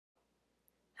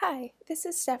Hi, this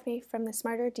is Stephanie from the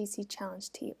Smarter DC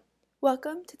Challenge team.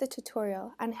 Welcome to the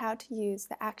tutorial on how to use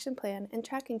the action plan and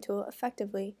tracking tool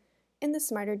effectively in the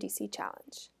Smarter DC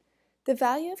Challenge. The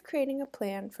value of creating a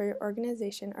plan for your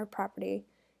organization or property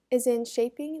is in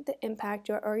shaping the impact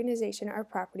your organization or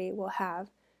property will have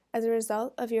as a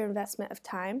result of your investment of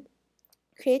time,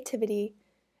 creativity,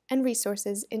 and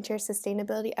resources into your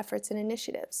sustainability efforts and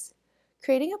initiatives.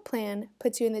 Creating a plan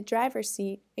puts you in the driver's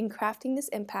seat in crafting this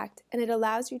impact, and it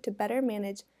allows you to better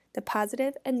manage the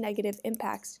positive and negative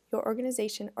impacts your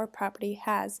organization or property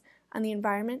has on the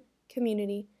environment,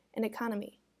 community, and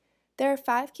economy. There are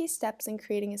 5 key steps in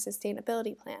creating a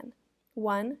sustainability plan.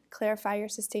 1. Clarify your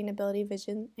sustainability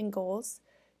vision and goals.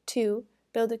 2.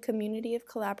 Build a community of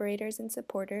collaborators and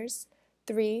supporters.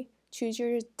 3. Choose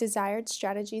your desired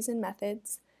strategies and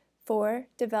methods. 4.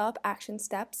 Develop action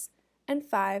steps. And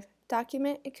 5.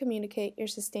 Document and communicate your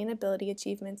sustainability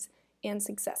achievements and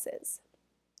successes.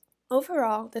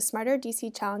 Overall, the Smarter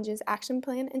DC Challenge's action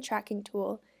plan and tracking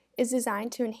tool is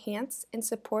designed to enhance and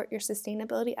support your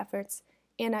sustainability efforts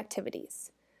and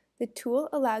activities. The tool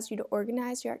allows you to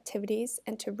organize your activities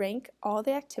and to rank all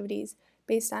the activities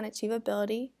based on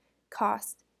achievability,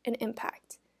 cost, and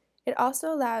impact. It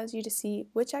also allows you to see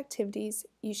which activities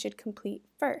you should complete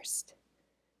first.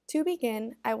 To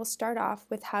begin, I will start off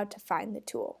with how to find the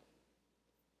tool.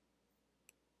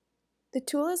 The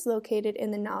tool is located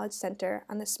in the Knowledge Center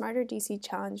on the Smarter DC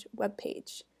Challenge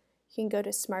webpage. You can go to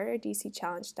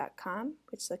smarterdcchallenge.com,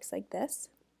 which looks like this.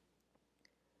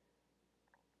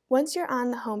 Once you're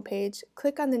on the home page,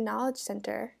 click on the Knowledge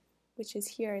Center, which is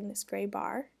here in this gray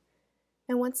bar.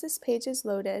 And once this page is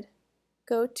loaded,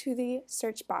 go to the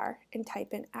search bar and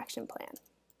type in Action Plan.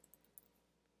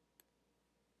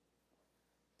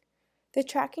 The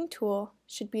tracking tool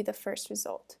should be the first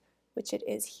result, which it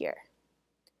is here.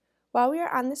 While we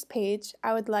are on this page,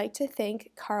 I would like to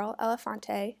thank Carl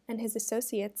Elefante and his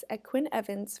associates at Quinn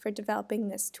Evans for developing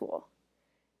this tool.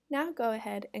 Now go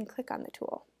ahead and click on the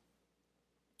tool.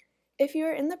 If you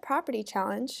are in the Property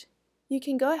Challenge, you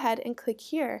can go ahead and click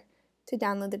here to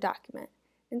download the document.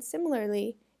 And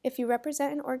similarly, if you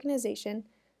represent an organization,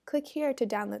 click here to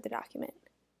download the document.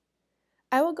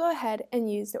 I will go ahead and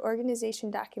use the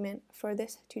organization document for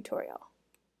this tutorial.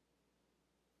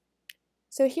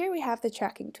 So here we have the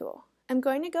tracking tool. I'm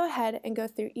going to go ahead and go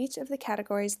through each of the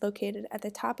categories located at the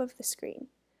top of the screen.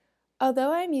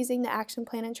 Although I'm using the action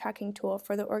plan and tracking tool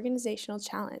for the organizational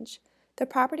challenge, the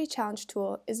property challenge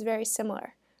tool is very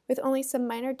similar, with only some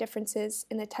minor differences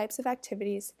in the types of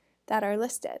activities that are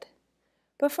listed.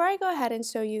 Before I go ahead and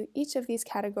show you each of these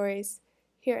categories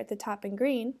here at the top in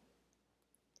green,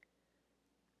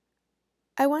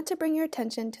 I want to bring your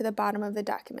attention to the bottom of the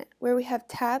document, where we have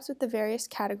tabs with the various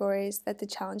categories that the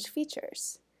challenge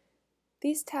features.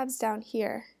 These tabs down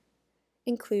here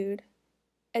include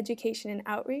Education and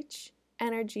Outreach,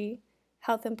 Energy,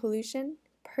 Health and Pollution,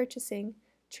 Purchasing,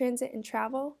 Transit and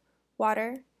Travel,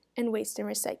 Water, and Waste and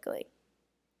Recycling.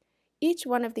 Each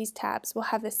one of these tabs will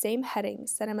have the same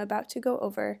headings that I'm about to go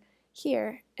over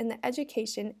here in the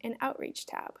Education and Outreach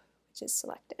tab, which is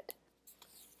selected.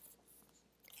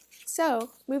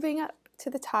 So, moving up to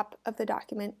the top of the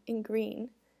document in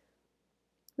green,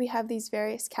 we have these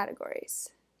various categories.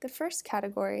 The first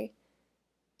category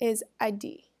is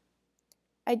ID.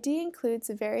 ID includes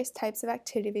the various types of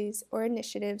activities or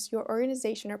initiatives your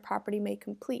organization or property may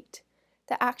complete.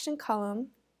 The action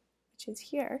column, which is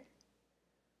here,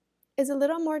 is a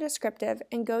little more descriptive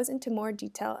and goes into more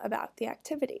detail about the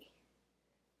activity.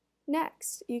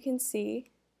 Next, you can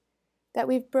see that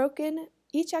we've broken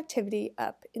each activity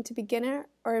up into beginner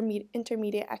or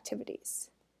intermediate activities.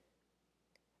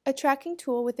 A tracking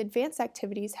tool with advanced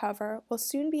activities, however, will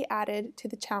soon be added to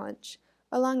the challenge,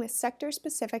 along with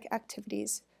sector-specific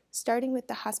activities, starting with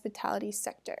the hospitality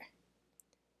sector.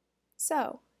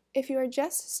 So, if you are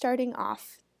just starting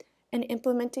off and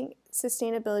implementing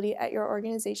sustainability at your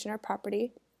organization or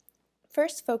property,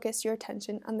 first focus your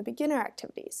attention on the beginner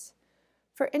activities.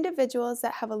 For individuals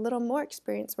that have a little more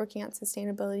experience working on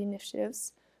sustainability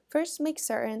initiatives, first make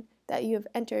certain that you have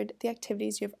entered the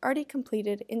activities you have already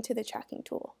completed into the tracking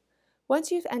tool.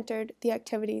 Once you've entered the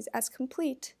activities as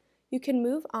complete, you can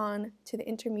move on to the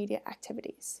intermediate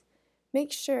activities.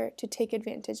 Make sure to take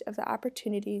advantage of the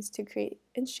opportunities to create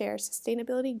and share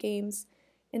sustainability games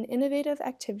and innovative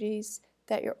activities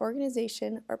that your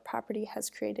organization or property has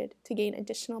created to gain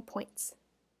additional points.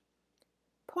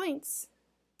 Points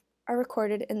are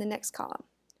recorded in the next column.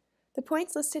 The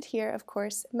points listed here, of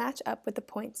course, match up with the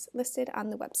points listed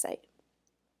on the website.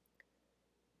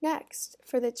 Next,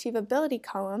 for the achievability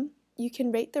column, you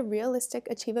can rate the realistic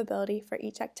achievability for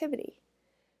each activity.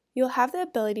 You'll have the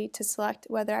ability to select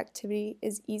whether activity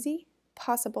is easy,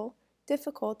 possible,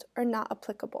 difficult, or not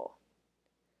applicable.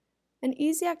 An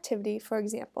easy activity, for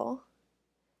example,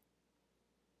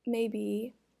 may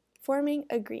be forming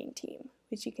a green team,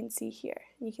 which you can see here.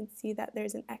 You can see that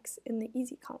there's an X in the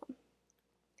easy column.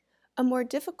 A more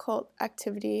difficult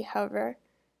activity, however,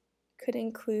 could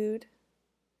include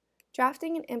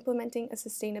drafting and implementing a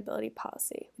sustainability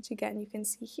policy, which again you can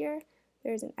see here,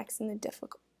 there's an X in the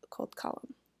difficult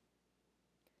column.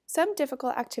 Some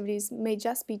difficult activities may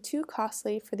just be too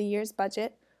costly for the year's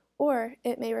budget, or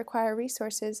it may require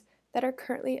resources that are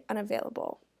currently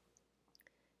unavailable.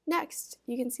 Next,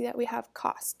 you can see that we have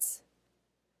costs.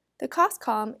 The cost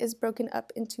column is broken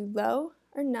up into low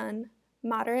or none,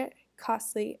 moderate,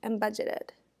 costly, and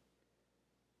budgeted.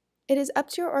 It is up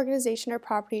to your organization or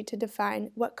property to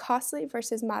define what costly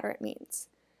versus moderate means.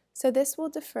 So this will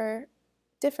differ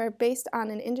based on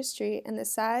an industry and the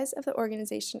size of the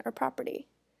organization or property.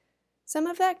 Some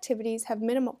of the activities have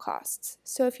minimal costs,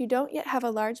 so if you don't yet have a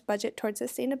large budget towards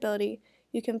sustainability,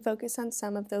 you can focus on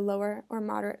some of the lower or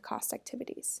moderate cost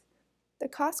activities. The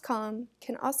cost column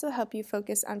can also help you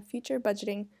focus on future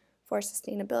budgeting for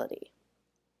sustainability.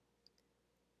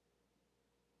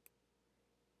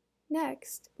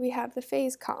 Next, we have the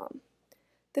phase column.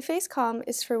 The phase column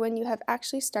is for when you have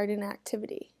actually started an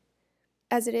activity,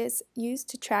 as it is used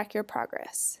to track your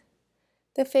progress.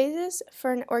 The phases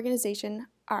for an organization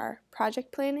are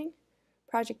project planning,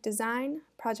 project design,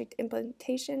 project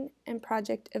implementation, and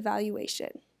project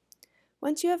evaluation.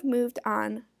 Once you have moved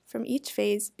on from each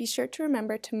phase, be sure to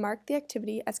remember to mark the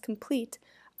activity as complete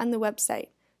on the website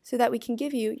so that we can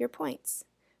give you your points.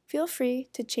 Feel free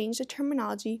to change the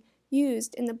terminology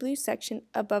used in the blue section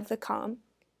above the column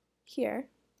here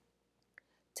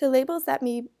to labels that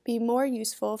may be more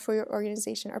useful for your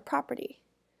organization or property.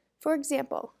 For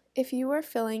example, if you were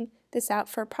filling this out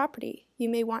for a property, you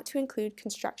may want to include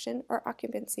construction or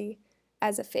occupancy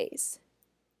as a phase.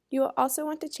 You will also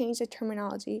want to change the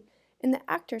terminology in the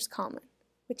actors column,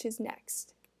 which is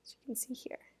next, as you can see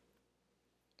here.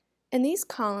 In these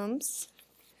columns,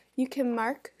 you can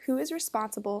mark who is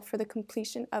responsible for the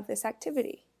completion of this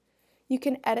activity. You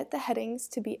can edit the headings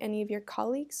to be any of your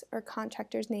colleagues or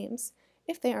contractors' names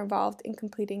if they are involved in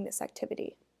completing this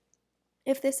activity.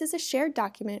 If this is a shared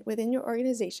document within your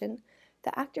organization,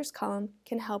 the actors column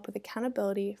can help with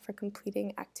accountability for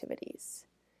completing activities.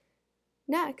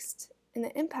 Next, in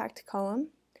the impact column,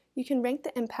 you can rank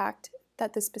the impact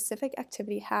that the specific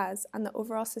activity has on the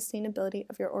overall sustainability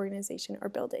of your organization or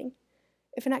building.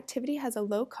 If an activity has a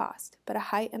low cost but a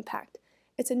high impact,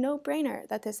 it's a no-brainer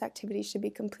that this activity should be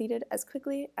completed as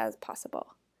quickly as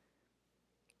possible.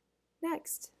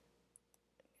 Next,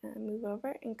 I'm going to move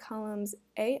over in columns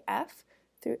AF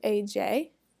through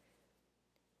AJ.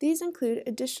 These include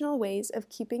additional ways of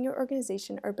keeping your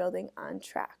organization or building on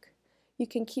track. You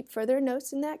can keep further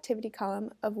notes in the activity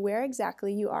column of where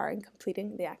exactly you are in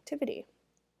completing the activity,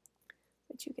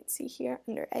 which you can see here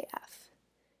under AF.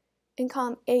 In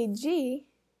column AG,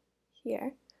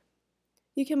 here,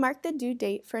 you can mark the due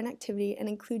date for an activity and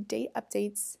include date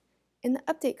updates in the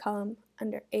update column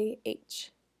under AH.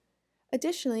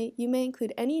 Additionally, you may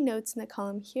include any notes in the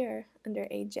column here under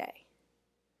AJ.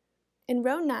 In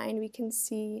row 9, we can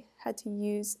see how to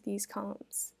use these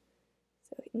columns.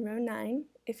 So in row 9,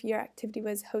 if your activity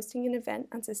was hosting an event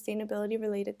on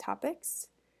sustainability-related topics,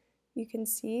 you can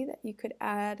see that you could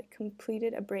add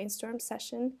completed a brainstorm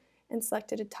session and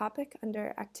selected a topic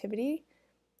under activity.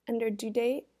 Under due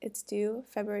date, it's due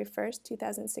February 1st,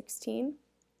 2016.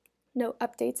 No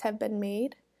updates have been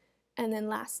made. And then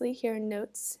lastly, here in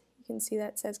notes, you can see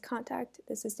that it says contact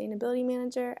the sustainability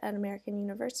manager at American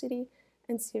University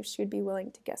and see if she would be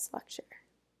willing to guest lecture.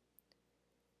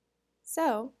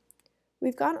 So,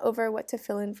 we've gone over what to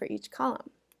fill in for each column.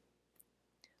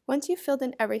 Once you've filled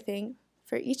in everything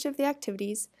for each of the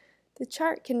activities, the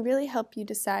chart can really help you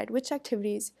decide which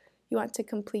activities you want to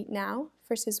complete now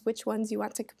versus which ones you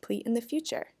want to complete in the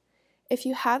future. If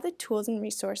you have the tools and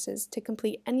resources to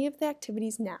complete any of the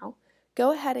activities now,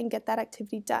 go ahead and get that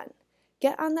activity done.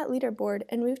 Get on that leaderboard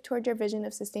and move toward your vision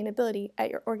of sustainability at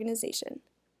your organization.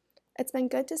 It's been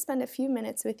good to spend a few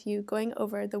minutes with you going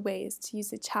over the ways to use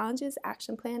the Challenges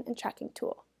Action Plan and Tracking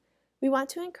Tool. We want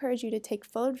to encourage you to take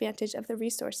full advantage of the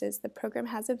resources the program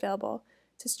has available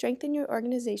to strengthen your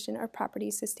organization or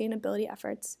property's sustainability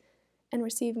efforts and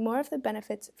receive more of the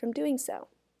benefits from doing so.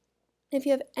 If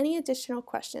you have any additional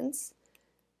questions,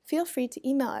 feel free to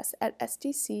email us at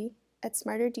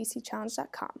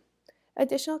sdc@smarterdcchallenge.com.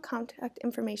 Additional contact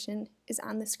information is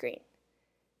on the screen.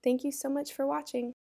 Thank you so much for watching.